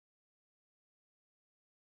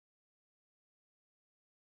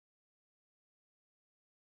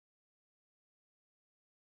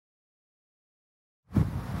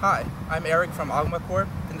Hi, I'm Eric from Ogma Corp,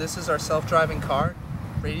 and this is our self-driving car,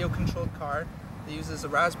 radio-controlled car that uses a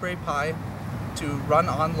Raspberry Pi to run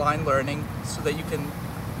online learning so that you can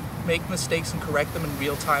make mistakes and correct them in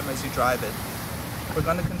real time as you drive it. We're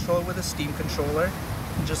going to control it with a Steam controller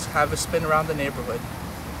and just have it spin around the neighborhood.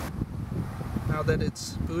 Now that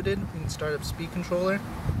it's booted, we can start up speed controller.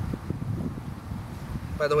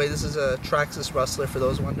 By the way, this is a Traxxas Rustler for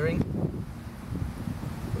those wondering.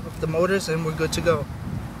 Hook the motors and we're good to go.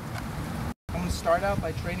 I'm going to start out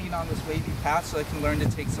by training on this wavy path so I can learn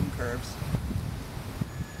to take some curves.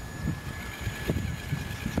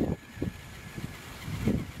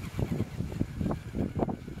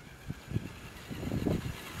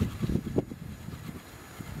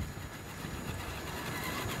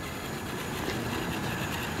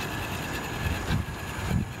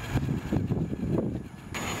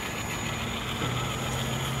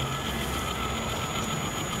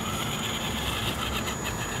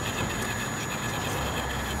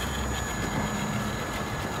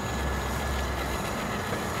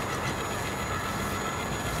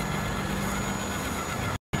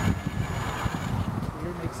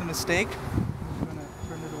 Makes a mistake, I'm going to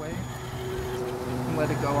turn it away and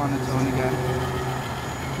let it go on its own again.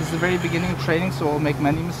 This is the very beginning of training, so we'll make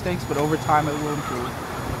many mistakes, but over time it will improve.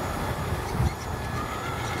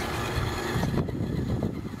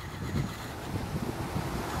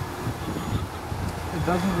 It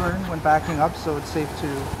doesn't learn when backing up, so it's safe to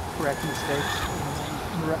correct mistakes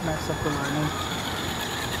and mess up the learning.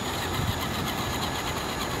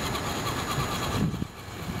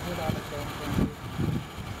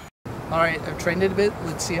 Alright, I've trained it a bit.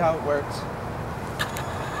 Let's see how it works.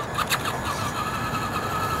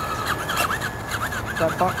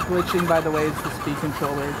 That buck glitching, by the way, is the speed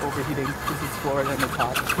controller overheating because it's Florida and it's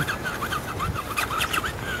hot.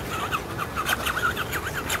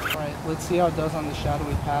 Alright, let's see how it does on the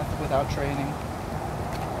shadowy path without training.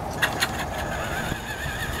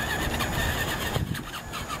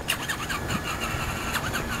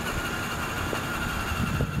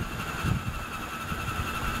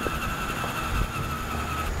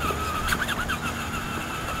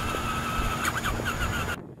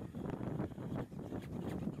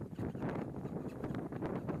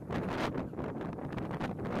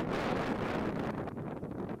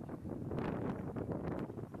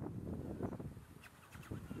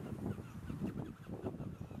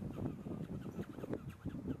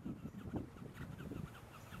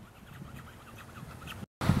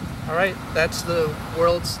 Alright, that's the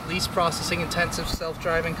world's least processing intensive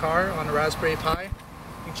self-driving car on a Raspberry Pi. You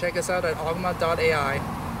can check us out at ogma.ai.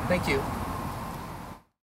 Thank you.